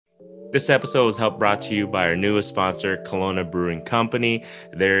This episode was helped brought to you by our newest sponsor, Kelowna Brewing Company.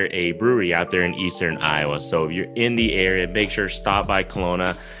 They're a brewery out there in Eastern Iowa. So if you're in the area, make sure to stop by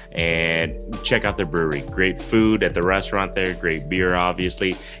Kelowna and check out their brewery. Great food at the restaurant there, great beer,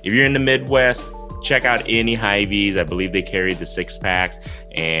 obviously. If you're in the Midwest, check out any Hy-Vees. I believe they carry the 6-packs,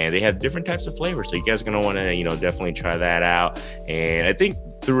 and they have different types of flavors. So you guys are going to want to, definitely try that out. And I think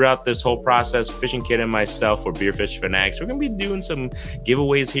throughout this whole process, Fishing Kit and myself for Beer Fish Fanatics, we're going to be doing some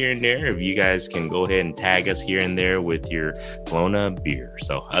giveaways here and there. If you guys can go ahead and tag us here and there with your Kelowna beer.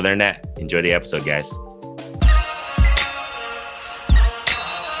 So other than that, enjoy the episode, guys.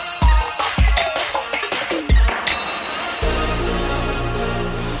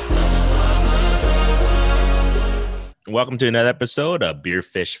 Welcome to another episode of Beer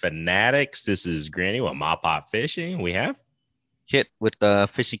Fish Fanatics. This is Granny with Mop Pot Fishing. We have Kit with the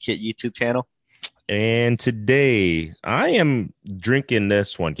Fishing Kit YouTube channel. And today I am drinking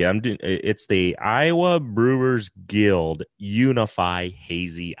this one. It's the Iowa Brewers Guild Unify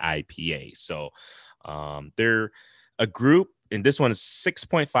Hazy IPA. So they're a group, and this one is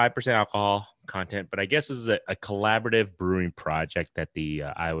 6.5% alcohol content, but I guess this is a collaborative brewing project that the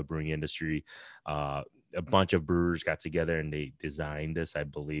Iowa brewing industry a bunch of brewers got together and they designed this, I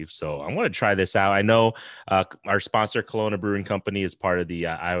believe. So I want to try this out. I know our sponsor, Kelowna Brewing Company, is part of the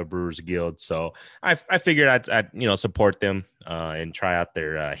Iowa Brewers Guild. So I figured I'd support them and try out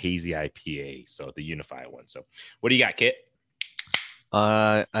their hazy IPA. So the Unify one. So what do you got, Kit?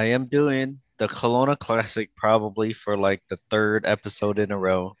 I am doing the Kelowna Classic probably for like the third episode in a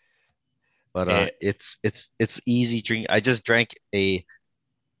row. But it's easy drink. I just drank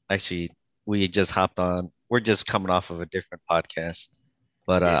we just hopped on. We're just coming off of a different podcast,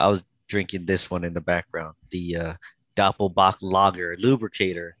 but I was drinking this one in the background, the Doppelbock Lager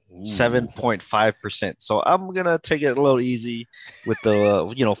Lubricator, 7.5%. So I'm gonna take it a little easy with the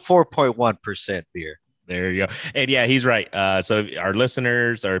 4.1% beer. There you go. And yeah, he's right. So our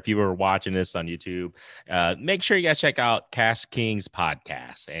listeners or people who are watching this on YouTube, make sure you guys check out Cask King's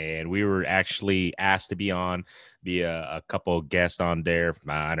podcast. And we were actually asked to be on a couple of guests on there.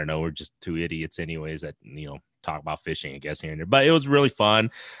 I don't know. We're just two idiots anyways that, talk about fishing, I guess, here and there. But it was really fun.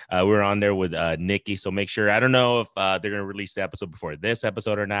 We were on there with Nikki. So make sure, I don't know if they're going to release the episode before this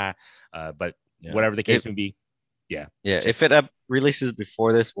episode or not. But whatever the case may be. Yeah. Yeah. If it releases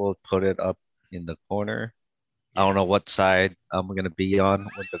before this, we'll put it up in the corner. I don't know what side I'm going to be on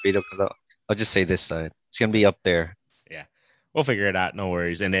when the video comes out. I'll just say this side. It's going to be up there. Yeah. We'll figure it out. No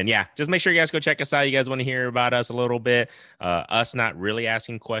worries. And then, just make sure you guys go check us out. You guys want to hear about us a little bit. Us not really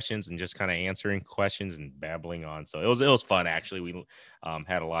asking questions and just kind of answering questions and babbling on. So it was fun, actually. We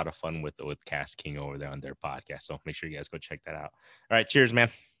had a lot of fun with Cask King over there on their podcast. So make sure you guys go check that out. All right. Cheers, man.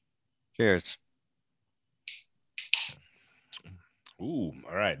 Cheers. Ooh,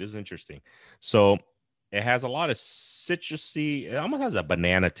 all right. This is interesting. So it has a lot of citrusy. It almost has a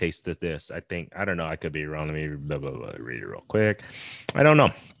banana taste to this, I think. I don't know. I could be wrong. Let me read it real quick. I don't know.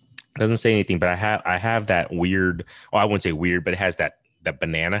 It doesn't say anything, but I have that weird. Well, I wouldn't say weird, but it has that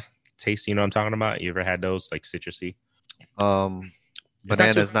banana taste. You know what I'm talking about? You ever had those, like citrusy?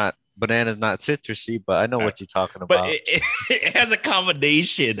 Banana's not citrusy, but I know what you're talking about. But it has a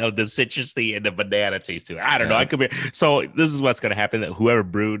combination of the citrusy and the banana taste to it. I don't know. I could be. So this is what's going to happen. That whoever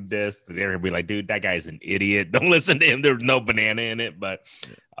brewed this, they're going to be like, dude, that guy's an idiot. Don't listen to him. There's no banana in it. But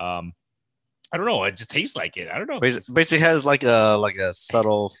I don't know. It just tastes like it. I don't know. Basically has like a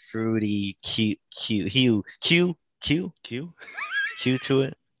subtle fruity hue to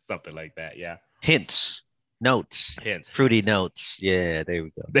it. Something like that. Yeah. Hints, fruity notes. Yeah, there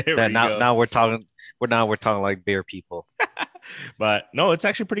we go. Now we're talking like beer people. But no, it's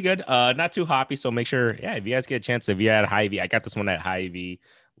actually pretty good. Not too hoppy, so make sure, if you guys get a chance, if you had Hy-Vee, I got this one at Hy-Vee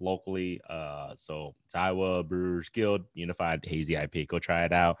locally. So it's Iowa Brewers Guild Unified Hazy IPA. Go try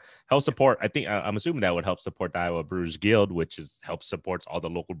it out. Help support. I'm assuming that would help support the Iowa Brewers Guild, which supports all the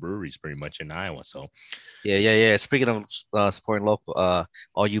local breweries pretty much in Iowa. So yeah. Speaking of supporting local,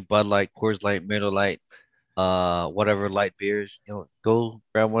 all you Bud Light, Coors Light, Miller Lite, whatever light beers, go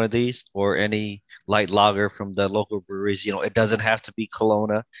grab one of these or any light lager from the local breweries. It doesn't have to be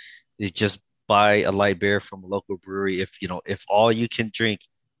Kelowna. You just buy a light beer from a local brewery. If all you can drink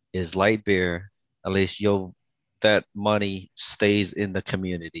is light beer, at least that money stays in the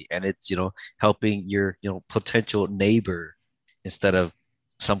community, and it's helping your potential neighbor instead of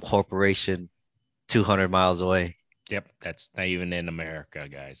some corporation 200 miles away. Yep, that's not even in America,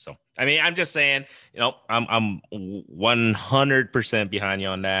 guys. So, I'm just saying, I'm 100% behind you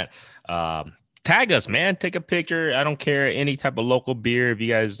on that. Tag us, man. Take a picture. I don't care. Any type of local beer, if you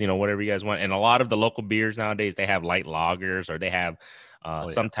guys, whatever you guys want. And a lot of the local beers nowadays, they have light lagers or they have Oh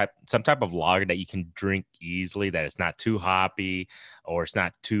yeah. some type of lager that you can drink easily, that it's not too hoppy or it's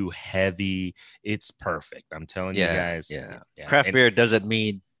not too heavy. It's perfect. I'm telling you Yeah, guys. yeah. Yeah. Craft And beer doesn't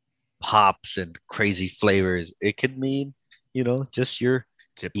mean hops and crazy flavors. It could mean, just your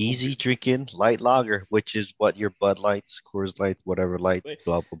typical beer. easy drinking light lager, which is what your Bud Lights, Coors Lights, whatever light, Wait,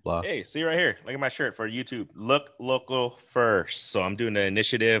 blah blah blah. hey, see right here. Look at my shirt for YouTube. Look local first. So I'm doing an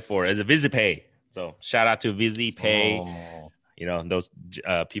initiative for as a VisiPay. So shout out to VisiPay. Oh, Those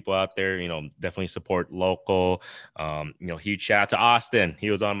people out there, definitely support local. Huge shout out to Austin.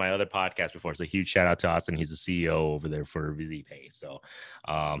 He was on my other podcast before. So huge shout out to Austin. He's the CEO over there for VisiPay. So,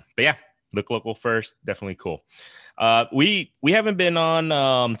 but yeah, look local first. Definitely cool. We haven't been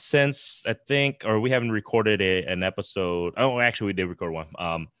on since I think, or we haven't recorded an episode. Oh, actually, we did record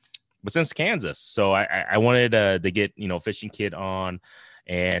one. But since Kansas, so I wanted to get Fishing Kid on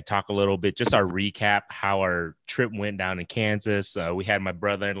and talk a little bit, just our recap, how our trip went down in Kansas. We had my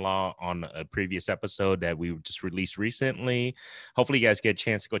brother-in-law on a previous episode that we just released recently. Hopefully you guys get a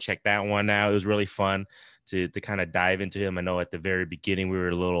chance to go check that one out. It was really fun to kind of dive into him. I know at the very beginning we were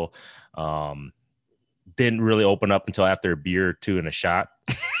a little didn't really open up until after a beer or two and a shot.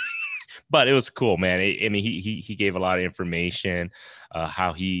 But it was cool, man. I mean, he gave a lot of information,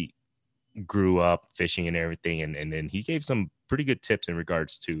 how he grew up fishing and everything, and then he gave some pretty good tips in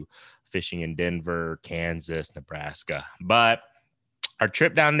regards to fishing in Denver, Kansas, Nebraska. But our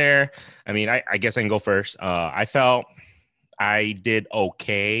trip down there, I mean, I guess I can go first. I felt I did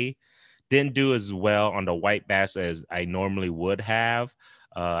okay. Didn't do as well on the white bass as I normally would have.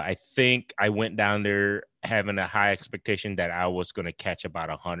 I think I went down there having a high expectation that I was going to catch about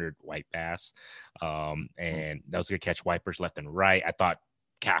 100 white bass, and I was going to catch wipers left and right. I thought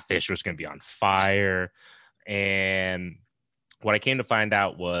catfish was going to be on fire, and what I came to find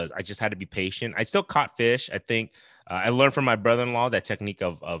out was I just had to be patient. I still caught fish. I think I learned from my brother-in-law that technique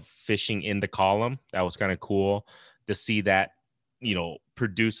of fishing in the column. That was kind of cool to see that,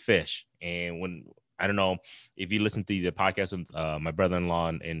 produce fish. And when, I don't know if you listen to the podcast with my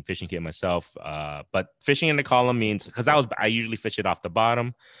brother-in-law and Fishing Kid myself, but fishing in the column means, because I usually fish it off the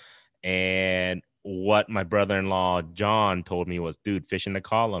bottom. And what my brother-in-law John told me was, dude, fish in the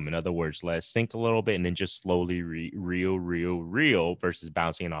column. In other words, let it sink a little bit and then just slowly reel versus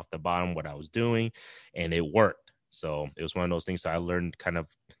bouncing it off the bottom, what I was doing. And it worked. So it was one of those things. So I learned kind of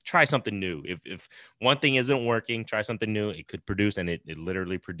try something new. If one thing isn't working, try something new. It could produce, and it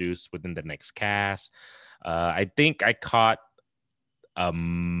literally produced within the next cast. I think I caught a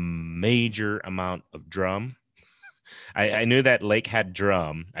major amount of drum. I knew that lake had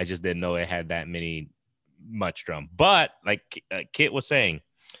drum. I just didn't know it had that much drum. But like Kit was saying,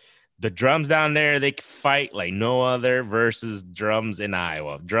 the drums down there, they fight like no other versus drums in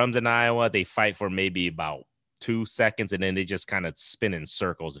Iowa. Drums in Iowa, they fight for maybe about 2 seconds, and then they just kind of spin in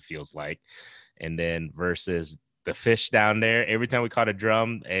circles, it feels like. And then versus the fish down there, every time we caught a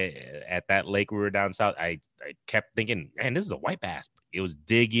drum at that lake we were down south, I kept thinking, man, this is a white bass. It was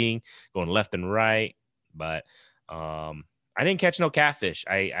digging, going left and right. But I didn't catch no catfish.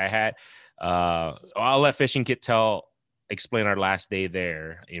 I had I'll let Fishing Kit explain our last day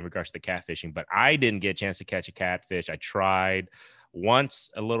there in regards to catfishing, but I didn't get a chance to catch a catfish. I tried once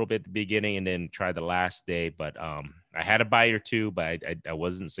a little bit at the beginning and then tried the last day, but I had a bite or two, but I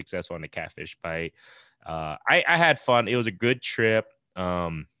wasn't successful on the catfish bite. I had fun. It was a good trip.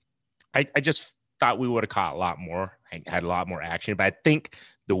 I just thought we would have caught a lot more and had a lot more action, but I think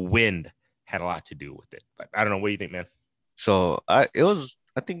the wind had a lot to do with it. But I don't know. What do you think, man? So it was,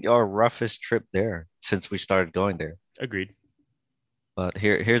 I think, our roughest trip there since we started going there. Agreed. But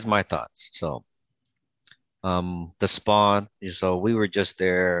here's my thoughts. So the spawn, so we were just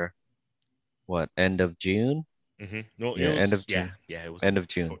there, what, end of June? Mm-hmm. No, Yeah, it end was of June. yeah, it was End of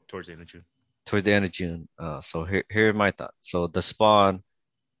June. towards the end of June. Towards the end of June. So here are my thoughts. So the spawn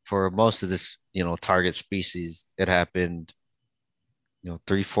for most of this, target species, it happened,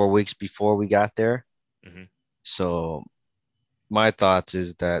 3, 4 weeks before we got there. Mm-hmm. So my thoughts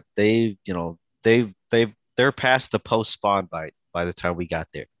is that they're past the post spawn bite by the time we got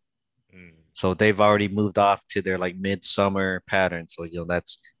there. Mm. So they've already moved off to their like midsummer pattern. So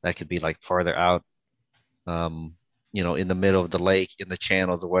that could be like farther out, in the middle of the lake, in the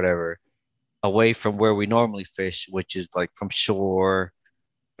channels or whatever, away from where we normally fish, which is like from shore.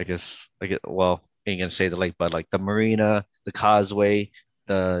 Well, I ain't gonna say the lake, but like the marina, the causeway,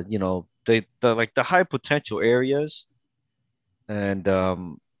 the like the high potential areas. And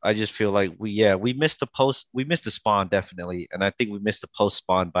I just feel like we missed we missed the spawn definitely, and I think we missed the post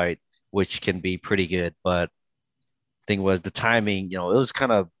spawn bite, which can be pretty good. But thing was the timing, it was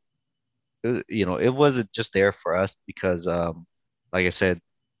kind of, it wasn't just there for us because like I said,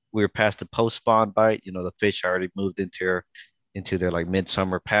 we were past the post spawn bite. The fish already moved into their like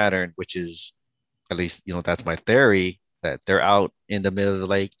midsummer pattern, which is at least that's my theory that they're out in the middle of the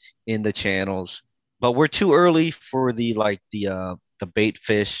lake in the channels. But we're too early for the bait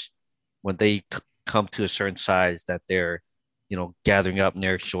fish when they come to a certain size that they're gathering up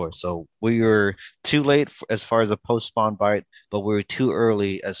near shore. So we were too late as far as a post spawn bite, but we were too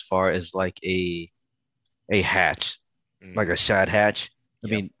early as far as like a hatch, like Mm, a shad hatch. I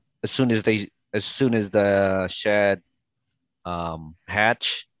yep. mean, as soon as the shad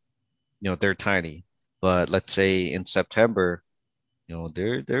hatch, they're tiny. But let's say in September,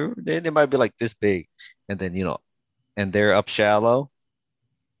 they might be like this big, and then and they're up shallow.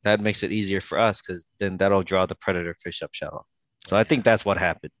 That makes it easier for us because then that'll draw the predator fish up shallow. So I Yeah. think that's what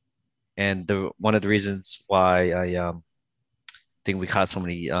happened. And the one of the reasons why I think we caught so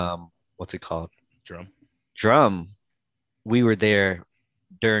many what's it called? Drum. Drum. We were there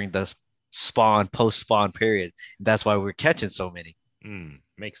during the post spawn period. That's why we're catching so many.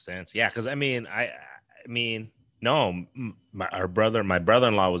 Makes sense. Yeah, because I mean, no, my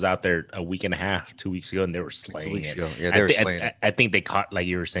brother-in-law was out there a week and a half, 2 weeks ago, and they were Like two slaying weeks it. ago. Yeah, they were slaying it. I think they caught, like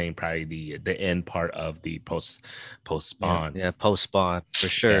you were saying, probably the end part of the post Yeah, spawn. yeah, post spawn for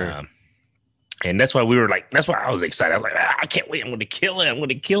sure. Yeah, and that's why we were like, that's why I was excited. I was like, I can't wait. I'm going to kill it. I'm going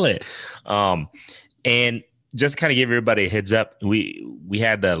to kill it. Um, and just kind of give everybody a heads up, we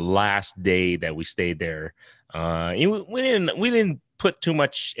had the last day that we stayed there. We didn't put too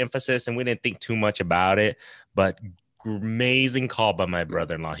much emphasis and we didn't think too much about it, but amazing call by my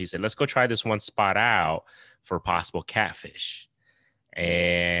brother-in-law. He said, let's go try this one spot out for possible catfish.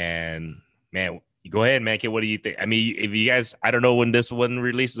 And man, go ahead, man. What do you think? I mean, if you guys, I don't know when this one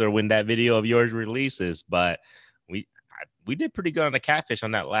releases or when that video of yours releases, but we we did pretty good on the catfish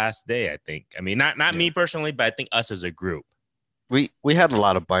on that last day. I think. I mean, not Yeah. me personally, but I think us as a group. We had a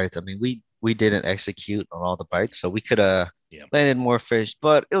lot of bites. I mean, we didn't execute on all the bites, so we could have Yeah. landed more fish,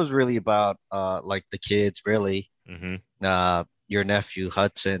 but it was really about like the kids really. Mm-hmm. Your nephew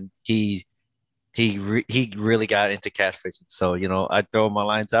Hudson, he really got into catfishing. So, I throw my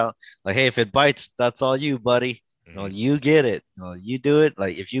lines out like, hey, if it bites, that's all you, buddy. Mm-hmm. You get it. You do it.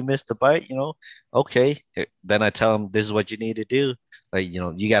 Like if you miss the bite, okay. Then I tell him this is what you need to do. Like,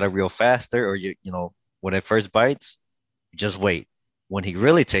 you got to reel faster or when it first bites, just wait. When he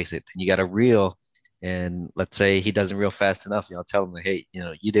really takes it, then you got to reel. And let's say he doesn't reel fast enough, tell him, like, hey,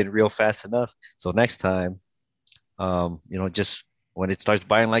 you didn't reel fast enough. So next time, just when it starts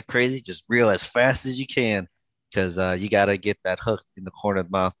biting like crazy, just reel as fast as you can because you got to get that hook in the corner of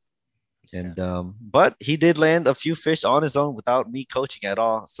the mouth. Yeah. And but he did land a few fish on his own without me coaching at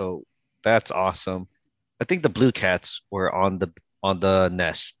all. So that's awesome. I think the blue cats were on the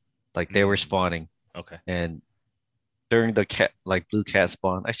nest, like they were Mm. spawning. Okay. And during the blue cat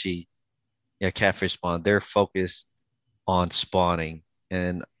spawn, actually, yeah, catfish spawn, they're focused on spawning.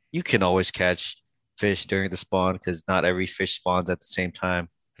 And you can always catch fish during the spawn because not every fish spawns at the same time.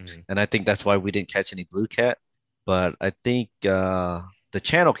 Mm-hmm. And I think that's why we didn't catch any blue cat. But I think the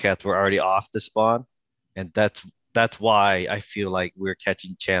channel cats were already off the spawn, and that's why I feel like we're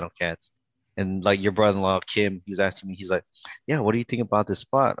catching channel cats. And like your brother-in-law Kim, he was asking me, he's like, "Yeah, what do you think about this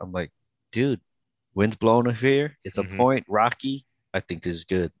spot?" I'm like, "Dude, wind's blowing over here. It's a Mm-hmm. point, rocky. I think this is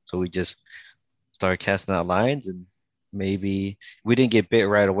good." So we just started casting out lines, and maybe we didn't get bit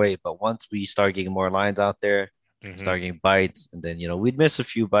right away, but once we started getting more lines out there, we Mm-hmm. started getting bites, and then we'd miss a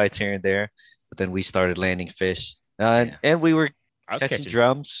few bites here and there, but then we started landing fish, Yeah. and we were I was catching catching.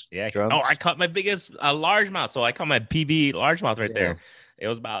 drums, Yeah. Oh, I drums. caught my biggest largemouth. So I caught my PB largemouth right Yeah, there.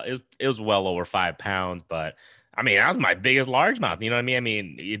 It was well over 5 pounds, but I mean that was my biggest largemouth. You know what I mean? I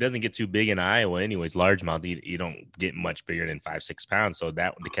mean it doesn't get too big in Iowa, anyways. Largemouth you don't get much bigger than 5 6 pounds. So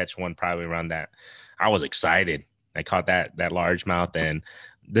that to catch one probably around that, I was excited. I caught that largemouth and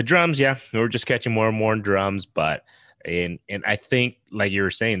the drums. Yeah, we were just catching more and more drums, but and I think like you were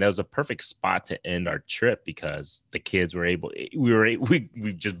saying that was a perfect spot to end our trip because the kids were able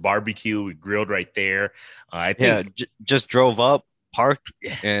we just barbecue, we grilled right there. I yeah, think just drove up, parked,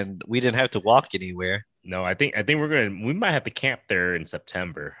 and we didn't have to walk anywhere. no, I think we might have to camp there in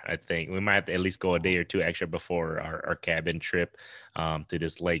September. I think we might have to at least go a day or two extra before our cabin trip to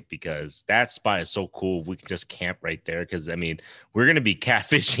this lake because that spot is so cool. We can just camp right there because I mean we're gonna be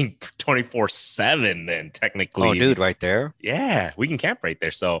catfishing 24/7 then Oh, technically if you, dude, right there. yeah, we can camp right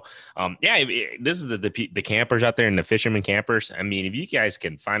there. So, yeah, this is the campers out there and the fishermen campers. I mean, if you guys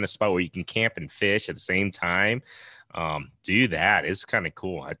can find a spot where you can camp and fish at the same time, do that. It's kind of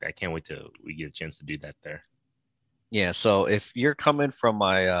cool. I can't wait till we get a chance to do that there. Yeah, so if you're coming from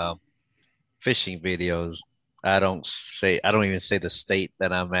my fishing videos, I don't even say the state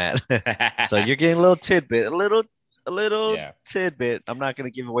that I'm at. So you're getting a little tidbit, a little Yeah. tidbit. I'm not gonna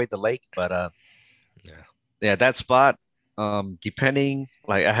give away the lake, but Yeah. yeah, that spot, depending,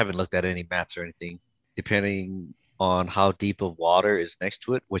 like I haven't looked at any maps or anything, depending on how deep of water is next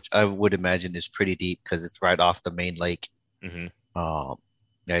to it, which I would imagine is pretty deep because it's right off the main lake. Hmm. Um,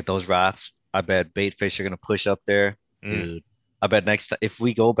 yeah, those rocks, I bet bait fish are gonna push up there, Mm. dude. I bet next time if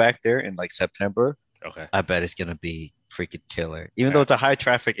we go back there in like September, Okay. I bet it's gonna be freaking killer. Even though Yeah. it's a high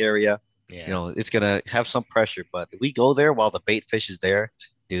traffic area, Yeah. it's gonna have some pressure. But if we go there while the bait fish is there,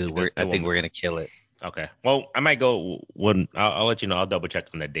 dude, It I think won't be. we're gonna kill it. Okay. Well, I might go when I'll let you know. I'll double check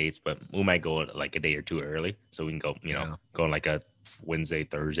on the dates, but we might go like a day or two early so we can go, Yeah. go on like a Wednesday,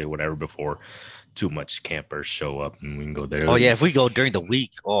 Thursday, whatever before too much campers show up and we can go there. Oh yeah, if we go during the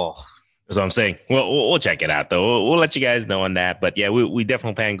week, oh That's what I'm saying. Well, we'll check it out though. We'll let you guys know on that. But yeah, we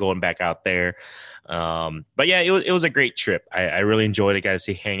definitely plan going back out there. But yeah, it was a great trip. I really enjoyed it. Got to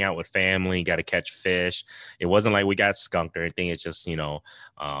see hang out with family. Got to catch fish. It wasn't like we got skunked or anything. It's just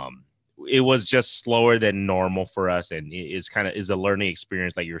it was just slower than normal for us, and is a learning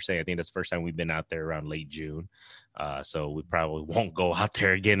experience. Like you were saying, I think that's the first time we've been out there around late June. So we probably won't go out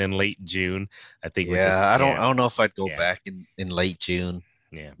there again in late June. I think we're yeah, just I don't know if I'd go yeah. back in late June.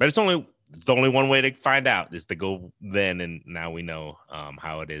 Yeah, but it's only one way to find out is to go then, and now we know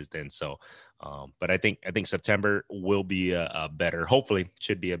how it is then. So, but I think September will be a better, hopefully,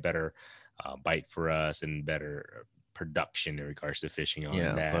 should be a better bite for us and better production in regards to fishing on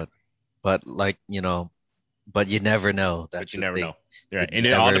Yeah, that. but like, but you never know. But That's you the never thing. know, right? You And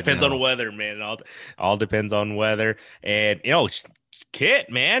it all never depends on know. weather, man. It all depends on weather, and Kit,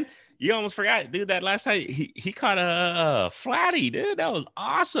 man. You almost forgot, dude. That last time he caught a flatty, dude. That was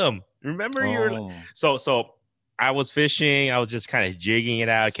awesome. Remember you were Oh, so I was fishing. I was just kind of jigging it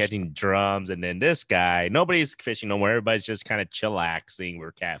out, catching drums, and then this guy, nobody's fishing no more. Everybody's just kind of chillaxing.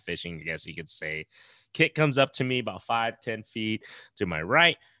 We're catfishing, I guess you could say. Kit comes up to me about 5-10 feet to my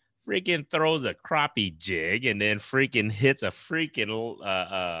right, freaking throws a crappie jig, and then freaking hits a freaking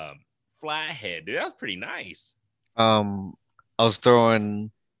flathead. Dude, that was pretty nice. um, I was throwing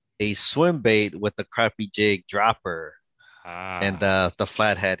a swim bait with the crappie jig dropper, and Ah, the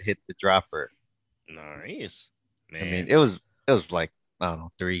flathead hit the dropper. nice, I mean, man. it was like I don't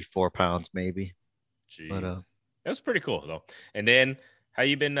know, 3 4 pounds maybe. But Jeez, that was pretty cool though. And then, how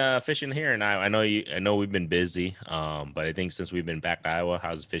you been fishing here? And I know we've been busy. But I think since we've been back to Iowa,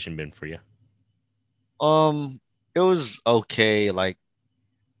 how's fishing been for you? it was okay like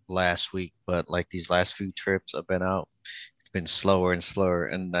last week, but like these last few trips I've been out, it's been slower and slower,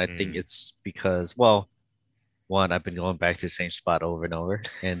 and I think Mm. it's because, well, one, I've been going back to the same spot over and over,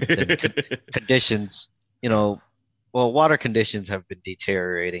 and then conditions, you Yeah. know, well, water conditions have been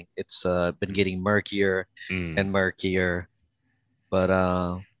deteriorating. It's been Mm. getting murkier Mm. and murkier, but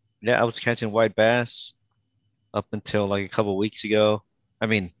yeah, I was catching white bass up until like a couple weeks ago. I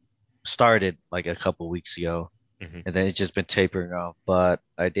mean, started like a couple weeks ago, Mhm. and then it's just been tapering off. But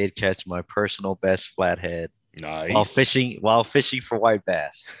I did catch my personal best flathead Nice. while fishing for white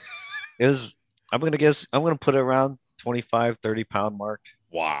bass. It was, I'm gonna put it around 25, 30 pound mark.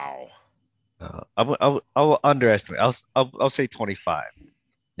 Wow. I will underestimate. I'll say 25.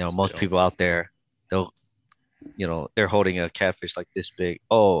 Most Still. people out there, they'll, they're holding a catfish like this big.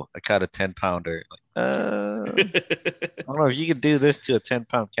 Oh, I caught a 10 pounder. Like, I don't know if you can do this to a 10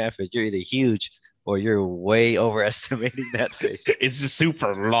 pound catfish. You're either huge or you're way overestimating that fish. It's just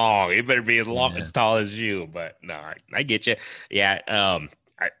super long. It better be as long Yeah. as tall as you. But no, I get you. Yeah.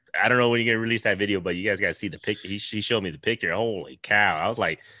 I don't know when you're gonna release that video, but you guys gotta see the picture. He showed me the picture. Holy cow! I was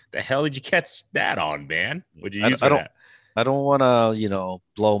like, the hell did you catch that on, man? What'd you use I for don't that? I don't want to,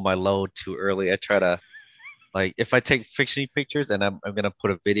 blow my load too early. I try to, like, if I take fishing pictures and I'm gonna put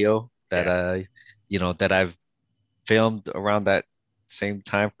a video that Yeah. that I've filmed around that same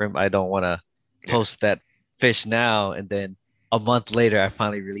time frame. I don't want to Yeah. post that fish now and then a month later I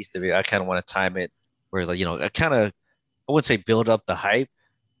finally release the video. I kind of want to time it where, like, I wouldn't say build up the hype,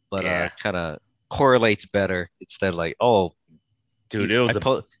 but Yeah. kind of correlates better instead of like, oh, Dude, I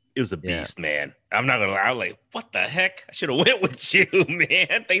put it was a yeah. beast, man. I'm not gonna lie. I was like, what the heck? I should have went with you,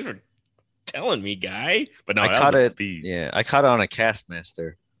 man. Thanks for telling me, guy. But no, I that was caught a it. beast. Yeah, I caught it on a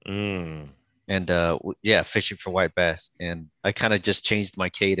Castmaster, Mm. and yeah, fishing for white bass, and I kind of just changed my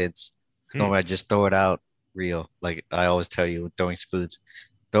cadence because Hmm. normally I just throw it out reel, like I always tell you with throwing spoons.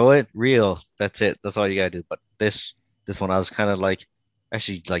 Throw it, reel. That's it. That's all you gotta do. But this one, I was kind of like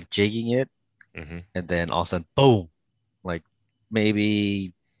actually like jigging it, Hmm. and then all of a sudden, boom! Like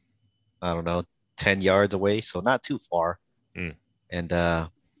maybe, I don't know, 10 yards away, so not too far. Mm. And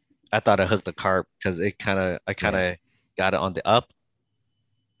I thought I hooked the carp because I kind Yeah. of got it on the up,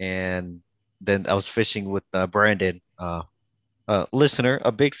 and then I was fishing with Brandon, listener,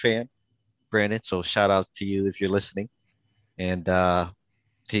 a big fan, Brandon. So shout out to you if you're listening. And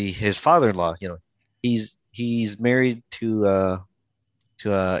his father-in-law, he's married to a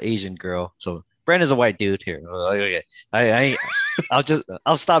Asian girl. So Brandon's a white dude here. Like, okay, I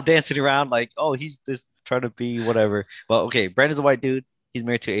I'll stop dancing around like, oh, he's just trying to be whatever. Well, okay, Brandon's a white dude. He's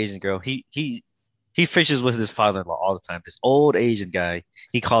married to an Asian girl. He fishes with his father-in-law all the time. This old Asian guy.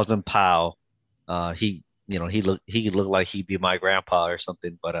 He calls him Pao. He looked like he'd be my grandpa or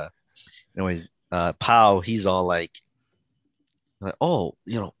something. But anyways, Pao, he's all oh,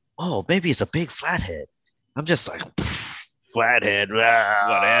 oh, maybe it's a big flathead. I'm just like, flathead.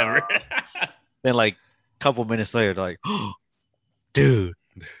 Whatever. Then like a couple minutes later, they're like, oh, dude,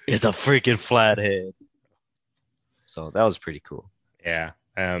 it's a freaking flathead. So that was pretty cool. Yeah.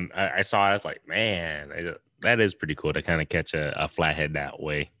 I saw it. I was like, man, that is pretty cool to kind of catch a flathead that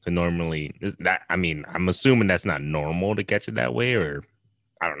way. So normally, that I mean, I'm assuming that's not normal to catch it that way, or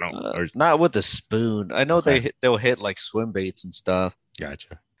I don't know. Or Not with the spoon. I know okay, they'll hit like swim baits and stuff.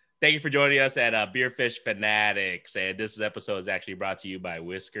 gotcha. Thank you for joining us at Beerfish Fanatics, and this episode is actually brought to you by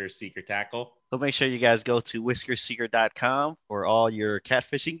Whisker Seeker Tackle. So make sure you guys go to whiskerseeker.com for all your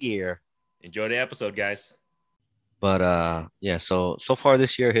catfishing gear. Enjoy the episode, guys. But yeah, so far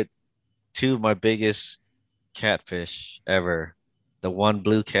this year hit two of my biggest catfish ever. The one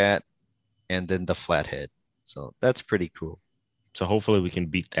blue cat and then the flathead. So that's pretty cool. So hopefully we can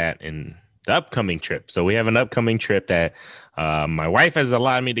beat that in the upcoming trip. So we have an upcoming trip that my wife has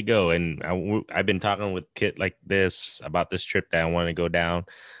allowed me to go, and I've been talking with Kit like this about this trip that I want to go down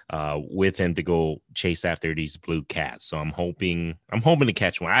with him to go chase after these blue cats. So I'm hoping to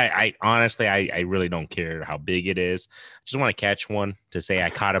catch one. I honestly I really don't care how big it is. I just want to catch one to say I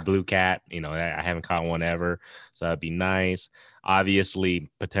caught a blue cat. I haven't caught one ever, so that'd be nice. Obviously,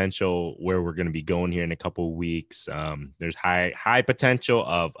 potential where we're going to be going here in a couple of weeks. There's high potential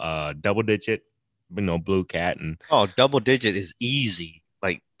of double digit, blue cat. And Oh, double digit is easy.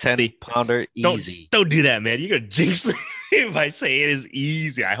 Like 10 see, pounder don't easy. don't do that, man. You're gonna jinx me if I say it is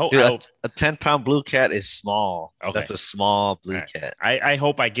easy. I hope. Dude, I hope. a 10-pound blue cat is small. Okay. That's a small All blue right. cat. I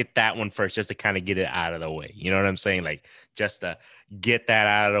hope I get that one first just to kind of get it out of the way. You know what I'm saying? Like just to get that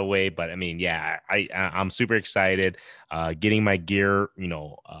out of the way. But I mean, yeah, I'm super excited. Getting my gear,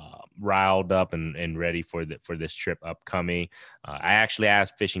 riled up and ready for this trip upcoming. I actually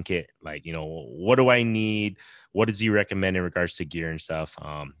asked Fishing Kit, like, what do I need? What does he recommend in regards to gear and stuff?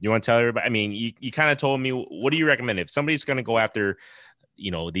 You want to tell everybody? I mean, you kind of told me, what do you recommend if somebody's going to go after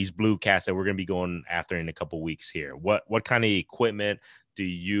these blue cats that we're going to be going after in a couple weeks here? What kind of equipment do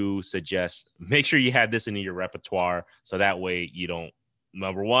you suggest? Make sure you have this in your repertoire so that way you don't,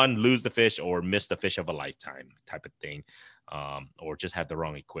 number one, lose the fish or miss the fish of a lifetime type of thing, or just have the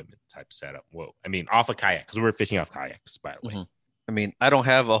wrong equipment type setup. Well, I mean, off a kayak, because we're fishing off kayaks, by the way. Mhm. I mean, I don't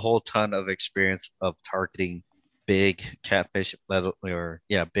have a whole ton of experience of targeting big catfish or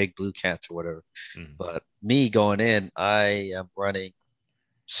yeah, big blue cats or whatever. Mhm. But me going in, I am running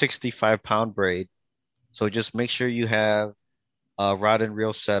 65-pound braid. So just make sure you have a rod and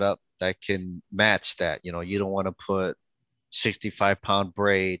reel setup that can match that. You don't want to put 65-pound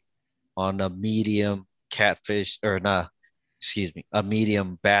braid on a medium catfish or not, excuse me, a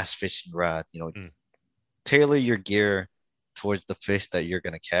medium bass fishing rod. Mm. Tailor your gear towards the fish that you're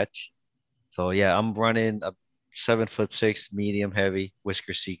gonna catch. So yeah, I'm running a 7'6" medium heavy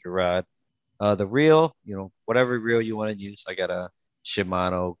Whisker Seeker rod. The reel, whatever reel you want to use. I got a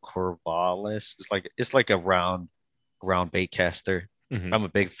Shimano Corvallis. It's like a round bait caster. Mhm. I'm a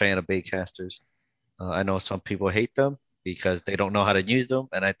big fan of bait casters. I know some people hate them because they don't know how to use them,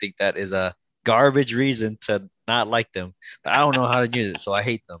 and I think that is a garbage reason to not like them. I don't know how to use it, so I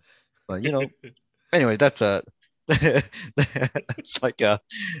hate them. But anyway, that's a it's like a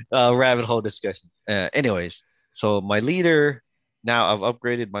rabbit hole discussion. Anyways, so my leader now I've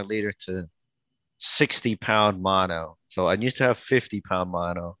upgraded my leader to 60-pound mono. So I used to have 50-pound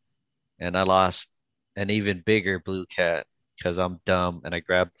mono, and I lost an even bigger blue cat because I'm dumb and I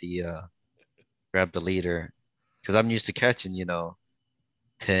grabbed the leader because I'm used to catching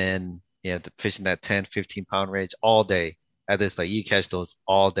 10, yeah, fishing that 10, 15-pound range all day. At this, like, you catch those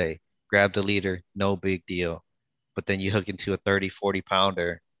all day. Grab the leader, no big deal. But then you hook into a 30,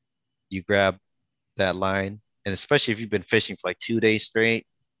 40-pounder, you grab that line. And especially if you've been fishing for like 2 days straight,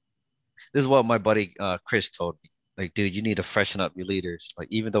 this is what my buddy Chris told me. Like, dude, you need to freshen up your leaders. Like,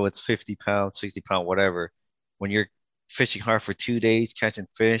 even though it's 50 pounds, 60 pound, whatever, when you're fishing hard for 2 days, catching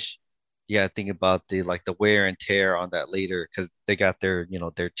fish, you gotta think about the wear and tear on that leader because they got their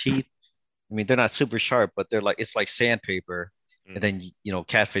teeth. I mean, they're not super sharp, but they're like it's like sandpaper. And Mm-hmm. then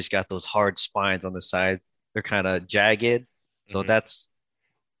catfish got those hard spines on the sides. They're kind of jagged. So Mm-hmm. that's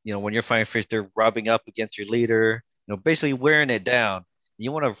when you're finding fish, they're rubbing up against your leader, basically wearing it down.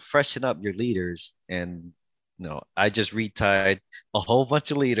 You want to freshen up your leaders. And I just retied a whole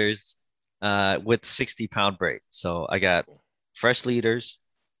bunch of leaders with 60-pound braid. So I got fresh leaders,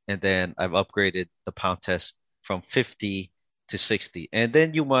 and then I've upgraded the pound test from 50 to 60. And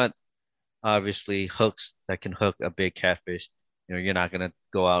then you want obviously hooks that can hook a big catfish. You're not gonna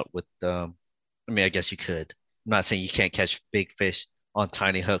go out with I mean, I guess you could. I'm not saying you can't catch big fish on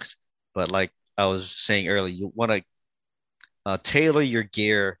tiny hooks, but like I was saying earlier, you want to tailor your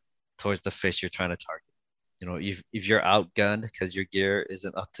gear towards the fish you're trying to target. If you're outgunned because your gear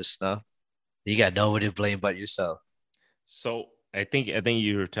isn't up to snuff, you got nobody to blame but yourself. So I think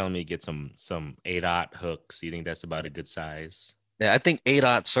you were telling me to get some 8/0 hooks. You think that's about a good size? Yeah, I think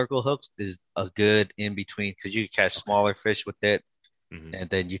 8/0 circle hooks is a good in between because you can catch Okay. smaller fish with it, Mm-hmm. and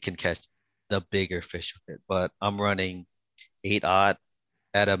then you can catch the bigger fish with it. But I'm running 8/0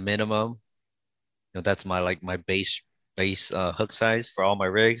 at a minimum. That's my base hook size for all my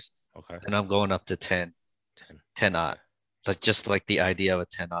rigs, Okay. and I'm going up to 10, 10. 10/0. Okay. So just like the idea of a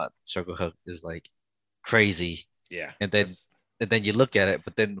 10/0 circle hook is like crazy. Yeah. And then That's and then you look at it,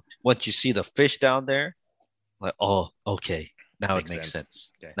 but then once you see the fish down there, like, oh, okay, now it makes makes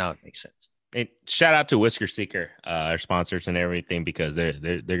sense. sense. Okay. Now it makes sense. And shout out to Whisker Seeker, our sponsors and everything, because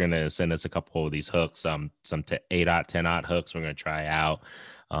they're gonna send us a couple of these hooks, some 8/0, 10/0 hooks. We're gonna try out.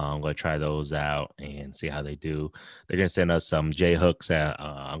 I'm gonna try those out and see how they do. They're gonna send us some J hooks that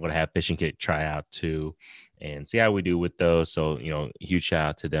I'm gonna have Fishing Kit try out too, and see how we do with those. So huge shout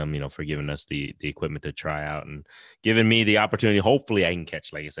out to them, for giving us the equipment to try out and giving me the opportunity. Hopefully, I can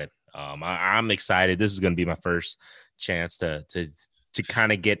catch. Like I said, I'm excited. This is gonna be my first chance to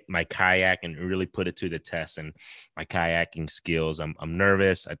kind of get my kayak and really put it to the test and my kayaking skills. I'm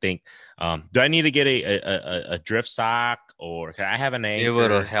nervous. I think, do I need to get a drift sock or can I have an It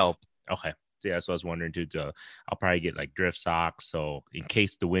would anchor? help. Okay. So yeah, so I was wondering too. I'll probably get like drift socks. So in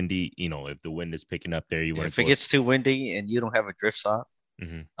case the windy, if the wind is picking up there, you want to If it go. gets too windy and you don't have a drift sock,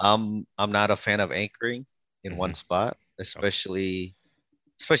 Mm-hmm, I'm not a fan of anchoring in mm-hmm. one spot, Okay. especially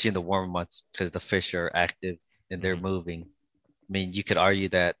in the warmer months because the fish are active and they're Mm-hmm. moving. I mean, you could argue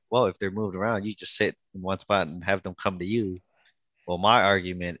that, well, if they're moving around, you just sit in one spot and have them come to you. Well, my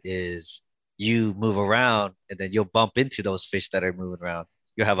argument is you move around and then you'll bump into those fish that are moving around.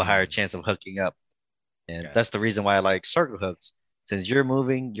 You'll have a higher Mm, chance of hooking up. And got it. that's the reason why I like circle hooks. Since you're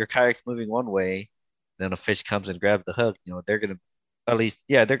moving, your kayak's moving one way, then a fish comes and grabs the hook, they're gonna at least,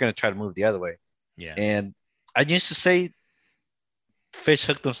 yeah, they're gonna try to move the other way. Yeah. And I used to say fish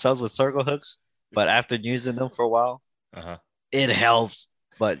hook themselves with circle hooks, but after using them for a while, Uh huh. it helps.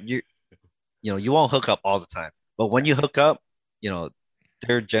 But you won't hook up all the time. But when Yeah. you hook up, you know,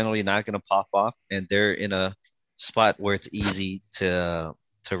 they're generally not gonna pop off, and they're in a spot where it's easy to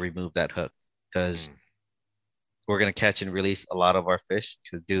remove that hook because Mm. we're gonna catch and release a lot of our fish.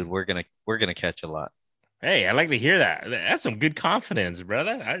 Because dude, we're gonna catch a lot. Hey, I like to hear that. That's some good confidence,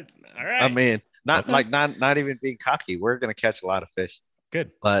 brother. All I right. mean, not Okay. like not even being cocky. We're gonna catch a lot of fish,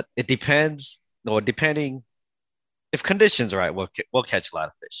 Good. but it depends. No, depending if conditions are right, we'll catch a lot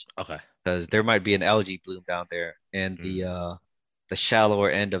of fish Okay. because there might be an algae bloom down there, and Mm. the shallower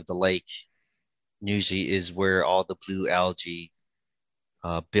end of the lake usually is where all the blue algae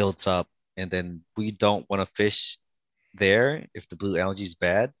builds up, and then we don't want to fish there if the blue algae is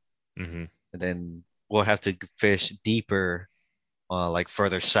bad, Mm-hmm. and then we'll have to fish deeper, like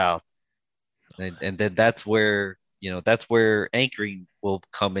further south, and then that's where anchoring will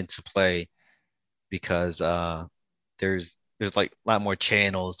come into play because there's like a lot more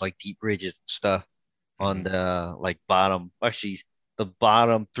channels, like deep ridges and stuff on Mm-hmm. the like bottom. Actually, the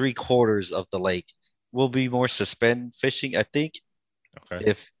bottom 3/4 of the lake will be more suspend fishing, I think,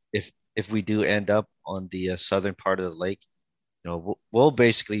 Okay. if we do end up on the southern part of the lake. We'll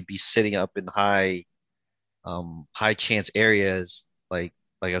basically be sitting up in high chance areas like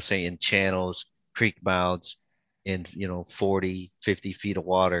I was saying in channels, creek mouths, in 40, 50 feet of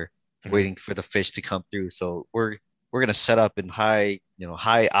water, Mm-hmm. waiting for the fish to come through. So we're gonna set up in high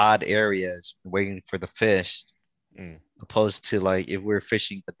odd areas waiting for the fish, Mm. opposed to like if we're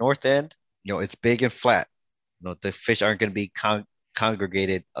fishing the north end, it's big and flat. The fish aren't gonna be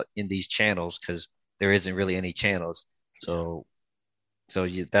congregated in these channels because there isn't really any channels. Yeah. So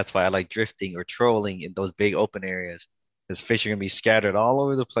that's why I like drifting or trolling in those big open areas because fish are gonna be scattered all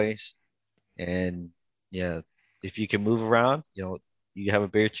over the place. And yeah, if you can move around, you have a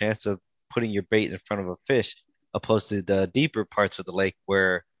better chance of putting your bait in front of a fish, opposed to the deeper parts of the lake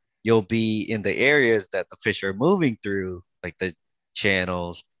where you'll be in the areas that the fish are moving through, like the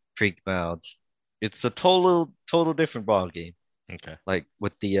channels, creek mouths. It's a total different ball game. Okay. Like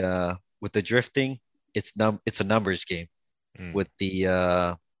with the drifting, it's a numbers game. Mm. With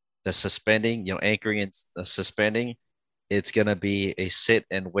the suspending, anchoring and suspending, it's gonna be a sit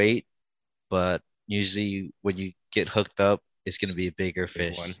and wait, but usually when you get hooked up, it's gonna be a bigger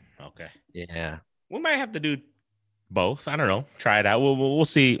Big one. fish. Okay. Yeah. We might have to do both. I don't know. Try it out. We'll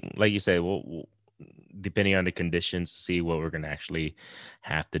see. Like you say, we'll depending on the conditions, see what we're gonna actually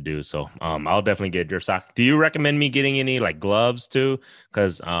have to do. So I'll definitely get your sock. Do you recommend me getting any like gloves too?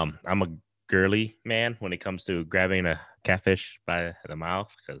 Because I'm a girly man when it comes to grabbing a catfish by the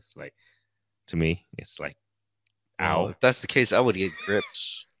mouth. Because like to me, it's like Well, ow. if that's the case, I would get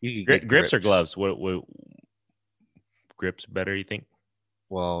grips. You could get Grips or grips. gloves? What grips better? You think?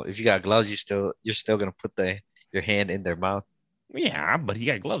 Well, if you got gloves, you're still gonna put the your hand in their mouth. Yeah, but he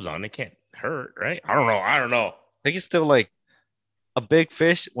got gloves on. It can't hurt, right? I don't know. I don't know. They can still like a big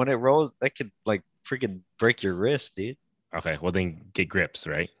fish when it rolls, that could like freaking break your wrist, dude. Okay, well then get grips,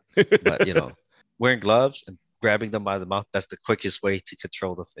 right? But To wearing gloves and grabbing them by the mouth, that's the quickest way to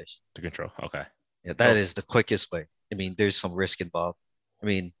control the fish. control. Okay. Yeah, that So is the quickest way. I mean, there's some risk involved. I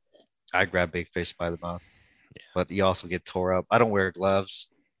mean, I grab big fish by the mouth, but you also get tore up. I don't wear gloves.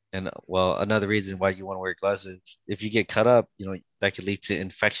 And well, another reason why you want to wear gloves is if you get cut up, that could lead to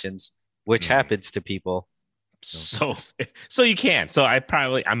infections, which mm, happens to people. so It's so you can. So I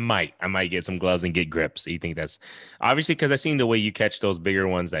might get some gloves and get grips. You think that's obviously because I seen the way you catch those bigger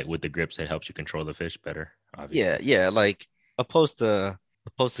ones that with the grips it helps you control the fish better. yeah, Obviously. yeah, like opposed to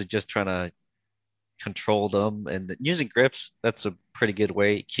just trying to control them and using grips, that's a pretty good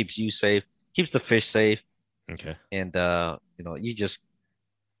way. It keeps you safe, keeps the fish safe, Okay. and you just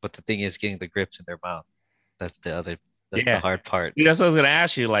but the thing is getting the grips in their mouth. That's the Yeah. hard part. Yeah, that's what I was gonna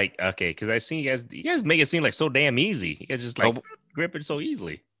ask you. Like, okay, because I seen you guys make it seem like so damn easy. You guys just like Well, grip it so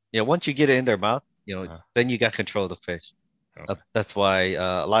easily. yeah, once you get it in their mouth, Uh, then you got control of the fish. okay. That's why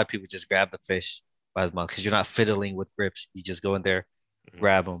a lot of people just grab the fish by the mouth because you're not fiddling with grips. You just go in there, Mhm.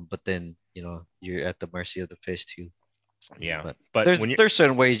 grab them, but then you're at the mercy of the fish too. Yeah, But but there's when you're there's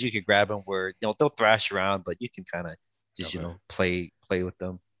certain ways you could grab them where they'll thrash around, but you can kind of just okay. play with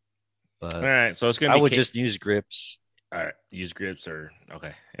them. All But right, so it's gonna I be would just use grips. all right. Use grips or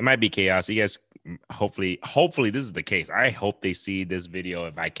okay. It might be chaos. You guys, hopefully this is the case. I hope they see this video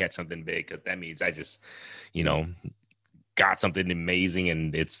if I catch something big because that means I just, you know, got something amazing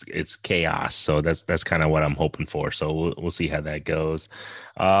and it's chaos. So that's kind of what I'm hoping for. So we'll see how that goes.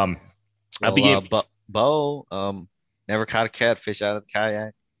 Um, I'll be Well, but Bo never caught a catfish out of the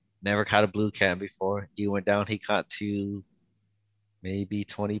kayak. Never caught a blue cat before. He went down. He caught two, maybe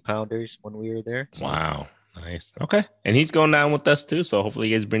 20 pounders when we were there. So wow. Nice. Okay. And he's going down with us too. So hopefully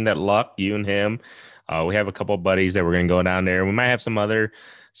you guys bring that luck, you and him. We have a couple of buddies that we're gonna go down there. We might have some other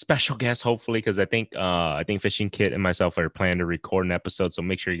special guests, hopefully, because I think Fishing Kit and myself are planning to record an episode. So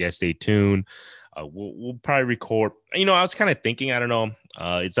make sure you guys stay tuned. We'll probably record. I was kind of thinking, I don't know.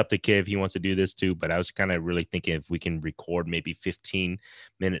 It's up to Kid if he wants to do this too, but I was kind of really thinking if we can record maybe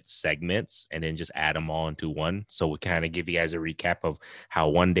 15-minute segments and then just add them all into one. So we kind of give you guys a recap of how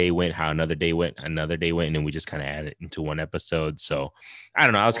one day went, how another day went, and then we just kind of add it into one episode. So I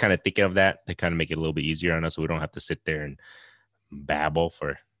don't know. I was kind of thinking of that to kind of make it a little bit easier on us so we don't have to sit there and babble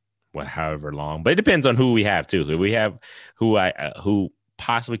for however long. But it depends on who we have too. If we have who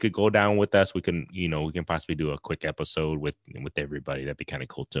possibly could go down with us, we can possibly do a quick episode with everybody. That'd be kind of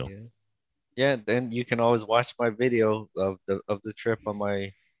cool too. yeah, yeah. Then you can always watch my video of the trip on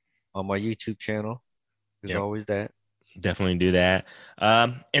my YouTube channel. There's Yep. always that. Definitely do that.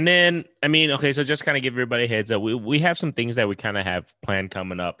 And then, okay, so just kind of give everybody a heads up. We have some things that we kind of have planned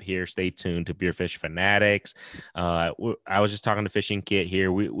coming up here. Stay tuned to Beerfish Fanatics. I was just talking to Fishing Kit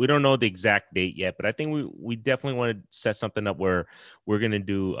here. We don't know the exact date yet, but I think we definitely want to set something up where we're going to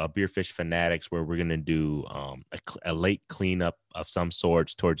do a Beerfish Fanatics, where we're going to do a late cleanup of some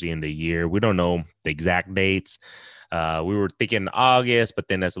sorts towards the end of the year. We don't know the exact dates. We were thinking August, but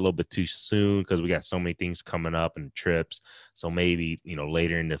then that's a little bit too soon because we got so many things coming up and trips. So maybe,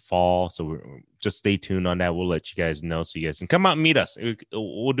 later in the fall. So just stay tuned on that. We'll let you guys know so you guys can come out and meet us.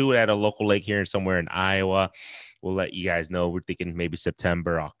 We'll do it at a local lake here somewhere in Iowa. We'll let you guys know. We're thinking maybe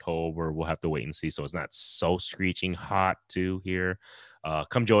September, October. We'll have to wait and see. So it's not so screeching hot too here.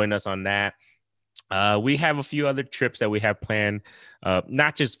 Come join us on that. We have a few other trips that we have planned,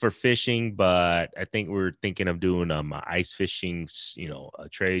 not just for fishing, but I think we're thinking of doing ice fishing, a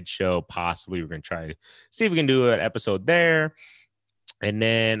trade show. Possibly we're going to try to see if we can do an episode there. And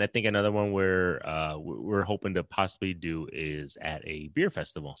then I think another one we're hoping to possibly do is at a beer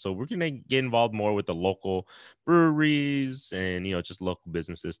festival. So we're gonna get involved more with the local breweries and just local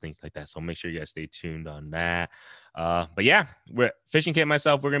businesses, things like that. So make sure you guys stay tuned on that. But yeah, we're Fishing Kit and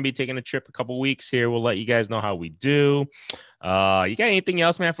myself. We're gonna be taking a trip a couple weeks here. We'll let you guys know how we do. You got anything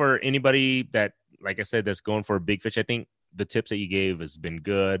else, man, for anybody that, like I said, that's going for a big fish? I think the tips that you gave has been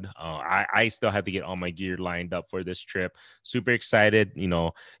good. I still have to get all my gear lined up for this trip. Super excited.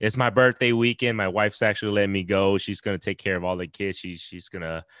 It's my birthday weekend. My wife's actually letting me go. She's going to take care of all the kids. She's going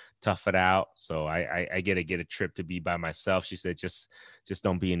to tough it out. So I get to get a trip to be by myself. She said, just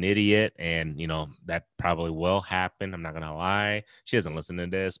don't be an idiot. And, that probably will happen. I'm not going to lie. She doesn't listen to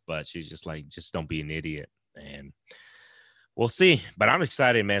this, but she's just like, just don't be an idiot. And we'll see, but I'm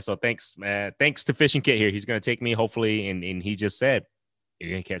excited, man. So thanks, man. Thanks to Fishing Kit here. He's going to take me, hopefully, and he just said you're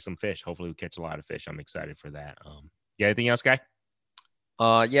going to catch some fish. Hopefully, we catch a lot of fish. I'm excited for that. You got anything else, guy?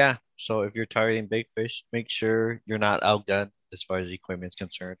 Yeah. So if you're targeting big fish, make sure you're not outgunned as far as the equipment is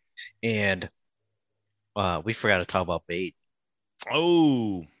concerned. And we forgot to talk about bait.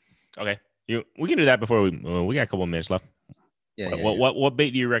 Oh, okay. We can do that before we got a couple of minutes left. What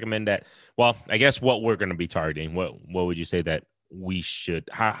bait do you recommend that? Well, I guess what we're going to be targeting. What would you say that we should?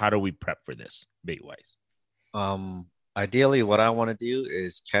 How do we prep for this bait wise? Ideally, what I want to do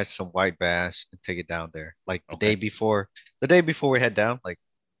is catch some white bass and take it down there. Like the Okay. day before we head down. Like,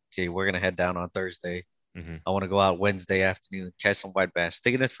 okay, we're gonna head down on Thursday. Mm-hmm. I want to go out Wednesday afternoon, catch some white bass,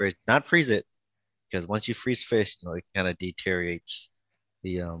 stick it in the fridge, not freeze it, because once you freeze fish, it kind of deteriorates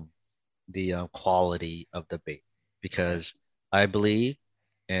the quality of the bait. Okay. Because I believe,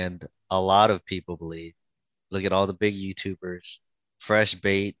 and a lot of people believe, look at all the big YouTubers, fresh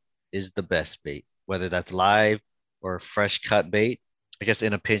bait is the best bait, whether that's live or fresh cut bait. I guess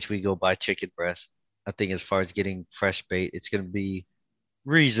in a pinch we go buy chicken breast. I think as far as getting fresh bait, it's gonna be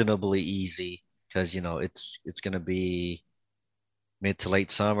reasonably easy because it's gonna be mid to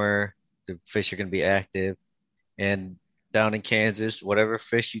late summer. The fish are gonna be active, and down in Kansas, whatever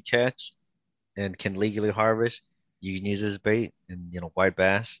fish you catch and can legally harvest, you can use as bait. And white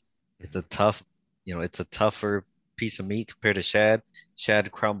bass, it's a tough, it's a tougher piece of meat compared to shad.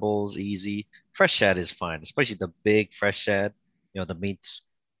 Shad crumbles easy. Fresh shad is fine, especially the big fresh shad. The meats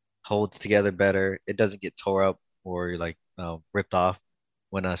holds together better. It doesn't get tore up or like ripped off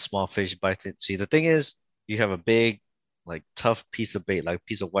when a small fish bites it. See, the thing is, you have a big, like tough piece of bait, like a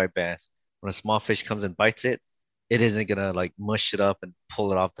piece of white bass. When a small fish comes and bites it, it isn't gonna like mush it up and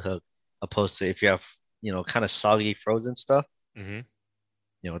pull it off the hook. Opposed to if you have, kind of soggy frozen stuff,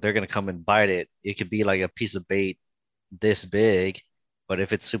 Mm-hmm. they're gonna come and bite it. It could be like a piece of bait this big, but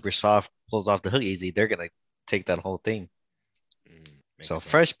if it's super soft, pulls off the hook easy, they're gonna take that whole thing. So Makes sense.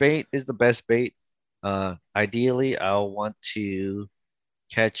 fresh bait is the best bait. Ideally, I'll want to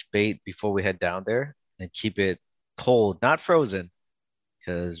catch bait before we head down there and keep it cold, not frozen.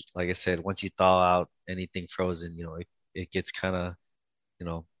 Because, like I said, once you thaw out anything frozen, it gets kind of, you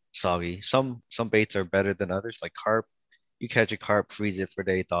know, soggy. Some baits are better than others, like carp. You catch a carp, freeze it for a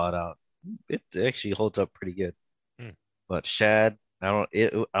day, thaw it out. It actually holds up pretty good. Mm. But shad, I don't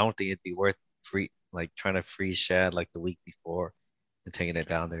think it'd be worth like trying to freeze shad like the week before and taking it Okay.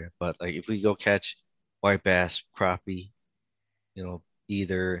 down there. But like if we go catch white bass, crappie,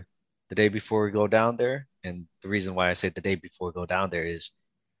 either the day before we go down there, and the reason why I say the day before we go down there is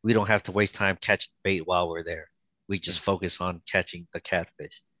we don't have to waste time catching bait while we're there. We Mm. just focus on catching the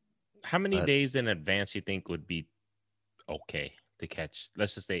catfish. How many But days in advance you think would be okay to catch?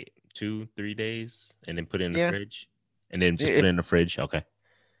 Let's just say 2-3 days, and then put it in the yeah, fridge, and then just put it, it in the fridge. Okay.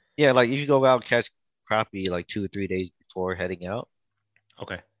 yeah, like if you go out and catch crappie like 2 or 3 days before heading out.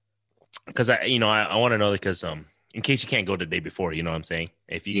 Okay. Because I want to know, because in case you can't go the day before, you know what I'm saying?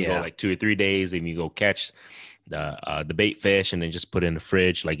 If you can go Yeah, like 2 or 3 days, and you go catch the bait fish, and then just put it in the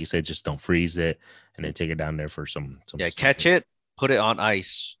fridge, like you said, just don't freeze it, and then take it down there for some yeah, some catch fish. it, put it on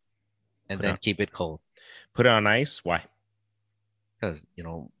ice, and Put it then on keep it cold. put it on ice. Why? Because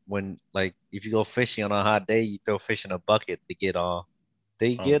when like if you go fishing on a hot day, you throw fish in a bucket, they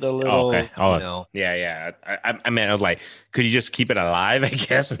Oh, get a okay. little, Oh, yeah, yeah. I mean, I was like, could you just keep it alive, I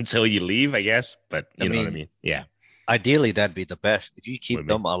guess, until you leave, I guess? But I you know what I mean, mean? Yeah, ideally that'd be the best. If you keep would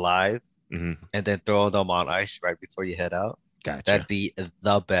be. them alive Mm-hmm. and then throw them on ice right before you head out, Gotcha. that'd be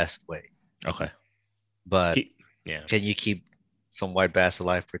the best way. Okay. But Keep, yeah, can you keep some white bass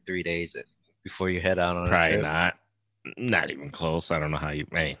alive for 3 days before you head out on a probably trip? not. Not even close. I don't know how you.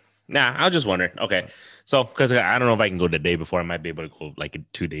 Hey, Nah, I was just wondering. Okay, so because I don't know if I can go the day before, I might be able to go like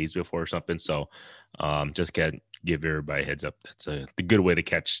 2 days before or something. So, just can give everybody a heads up. That's the good way to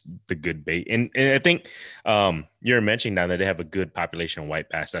catch the good bait. And I think you're mentioning now that they have a good population of white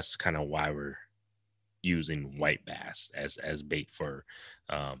bass. That's kind of why we're using white bass as bait for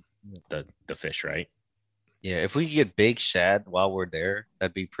the fish, right? Yeah, if we get big shad while we're there,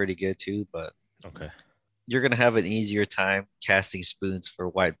 that'd be pretty good too. But Okay. you're gonna have an easier time casting spoons for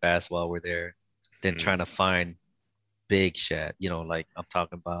white bass while we're there than trying Mm. to find big shad. Like I'm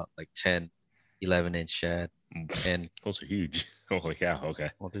talking about like 10, 11-inch shad. And Those are huge. Oh yeah.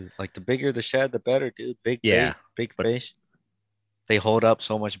 Okay. well, dude, like the bigger the shad, the better, dude. Big Yeah, bait, big but fish. They hold up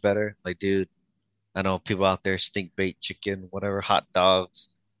so much better. Like, dude, I know people out there stink bait chicken, whatever, hot dogs,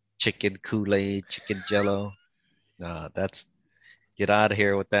 chicken Kool-Aid, chicken Jello. That's get out of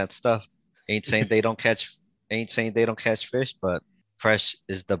here with that stuff. Ain't saying they don't catch, ain't saying they don't catch fish, but fresh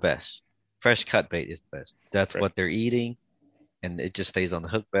is the best. Fresh cut bait is the best. That's what they're eating, and it just stays on the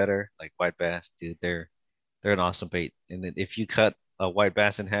hook better. Like white bass, dude, they're an awesome bait. And then if you cut a white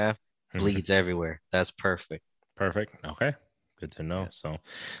bass in half, Mhm. bleeds everywhere. That's perfect. Perfect. Okay. Good to know. Yeah.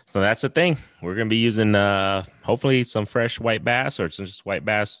 So that's the thing. We're gonna be using hopefully some fresh white bass or just white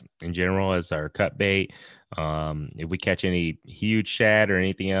bass in general as our cut bait. If we catch any huge shad or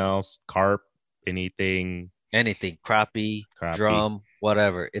anything else, carp, anything, Anything, crappie, crappie. drum,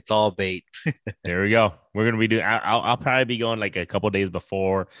 whatever. It's all bait. There we go. We're gonna be doing. I'll probably be going like a couple days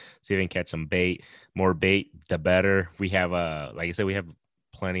before, see if we can catch some bait. More bait, the better. We have like I said, we have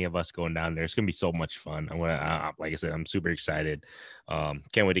plenty of us going down there. It's gonna be so much fun. I'm gonna, like I said, I'm super excited.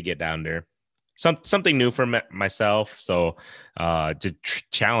 Can't wait to get down there. Something new for myself. So, to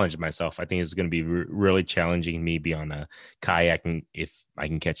challenge myself, I think it's gonna be really challenging me be on a kayak and if I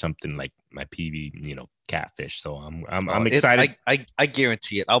can catch something like my PB, catfish. So I'm Oh, it excited. I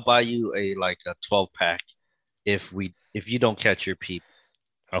guarantee it. I'll buy you a like a 12 pack if you don't catch your peep.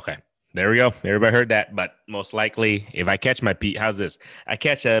 Okay. There we go. Everybody heard that. But most likely, if I catch my how's this? I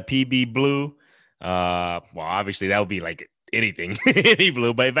catch a PB blue. Well, obviously that would be like anything, any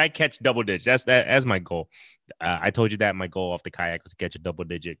blue. But if I catch double digits, that's my goal. I told you that my goal off the kayak was to catch a double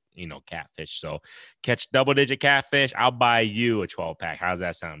digit, catfish. So catch double digit catfish. I'll buy you a 12 pack. How's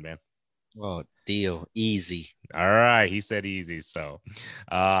that sound, man? Oh, deal. Easy. All right. He said easy. So,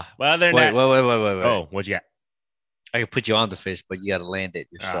 well, other than Wait, that, wait, wait, wait, wait, wait. oh, what you got? I can put you on the fish, but you got to land it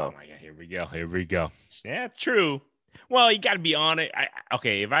Oh yourself. my god, here we go. Here we go. Yeah, true. Well, you got to be on it.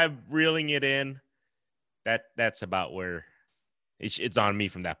 Okay, if I'm reeling it in, that's about where it's on me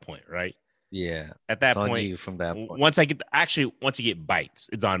from that point, right? Yeah, At it's that on point, you from that point. once you get bites,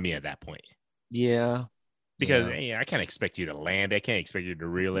 it's on me at that point Yeah, because yeah, I can't expect you to land. I can't expect you to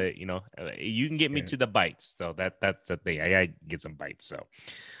reel it. You can get me yeah. to the bites, so that's the thing. I gotta get some bites. So,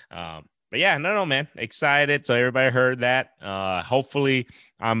 but yeah, no, man, excited. So everybody heard that. Hopefully,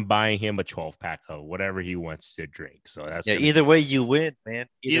 I'm buying him a 12 pack of whatever he wants to drink. So that's Yeah, gonna either be way you win, man.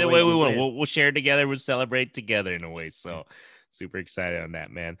 Either either way way we you win. win. We'll share together. We'll celebrate together in a way. Yeah. So super excited on that,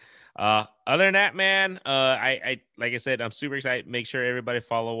 man. Other than that, man, I like I said, I'm super excited. Make sure everybody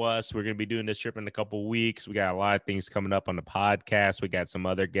follow us. We're gonna be doing this trip in a couple weeks. We got a lot of things coming up on the podcast. We got some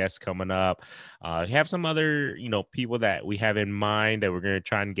other guests coming up. We have some other people that we have in mind that we're gonna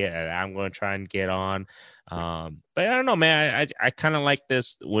try and get. I'm gonna try and get on. But I don't know, man. I kind of like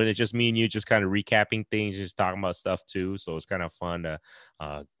this when it's just me and you, just kind of recapping things, just talking about stuff too. So it's kind of fun to,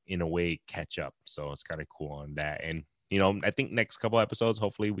 in a way, catch up. So it's kind of cool on that. And I think next couple episodes,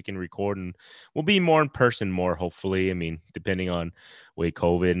 hopefully we can record and we'll be more in person more. Hopefully, I mean, depending on way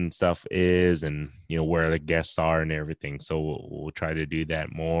COVID and stuff is, and where the guests are and everything. So we'll try to do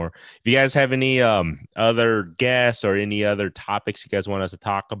that more. If you guys have any other guests or any other topics you guys want us to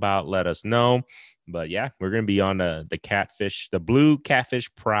talk about, let us know. But yeah, we're gonna be on the blue catfish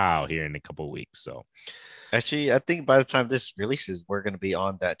prow here in a couple of weeks. So Actually, I think by the time this releases, we're gonna be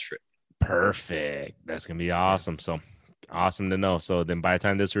on that trip. perfect. That's gonna be Yeah, awesome. So awesome to know. So then by the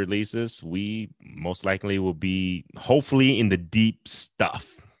time this releases, we most likely will be hopefully in the deep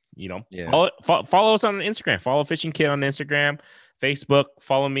stuff. yeah. Follow us on Instagram. Follow Fishing Kid on Instagram, Facebook.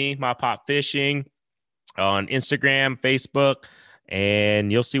 Follow me, My Pop Fishing, on Instagram, Facebook,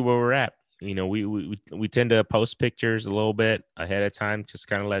 and you'll see where we're at. We tend to post pictures a little bit ahead of time, just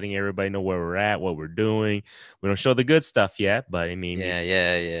kind of letting everybody know where we're at, what we're doing. We don't show the good stuff yet, but I mean, Yeah,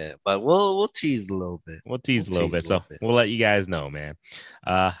 yeah, yeah. But we'll tease a little bit. we'll We'll tease a little tease bit. a So little bit. we'll let you guys know, man.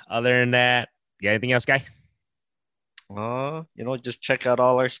 Other than that, you got anything else, guy? Just check out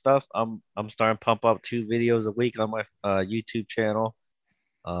all our stuff. I'm starting to pump up 2 videos a week on my YouTube channel.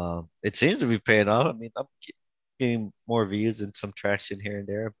 It seems to be paying off. I mean, getting more views and some traction here and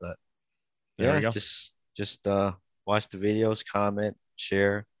there. But There we yeah, go. just watch the videos, comment,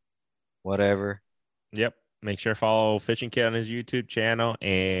 share, whatever. Yep. Make sure to follow Fishing Kid on his YouTube channel,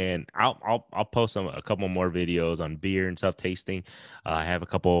 and I'll post a couple more videos on beer and stuff tasting. I have a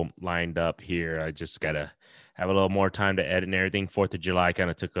couple lined up here. I just gotta have a little more time to edit and everything. 4th of July kind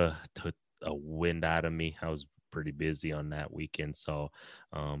of took a wind out of me. I was pretty busy on that weekend, so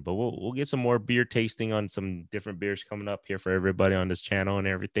but we'll get some more beer tasting on some different beers coming up here for everybody on this channel and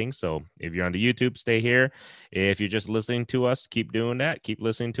everything. So if you're on the YouTube, stay here. If you're just listening to us, keep doing that. Keep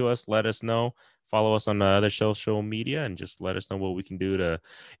listening to us. Let us know. Follow us on the other social media and just let us know what we can do to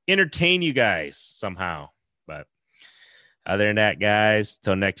entertain you guys somehow. But other than that, guys,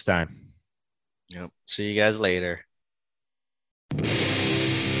 till next time. Yep. See you guys later.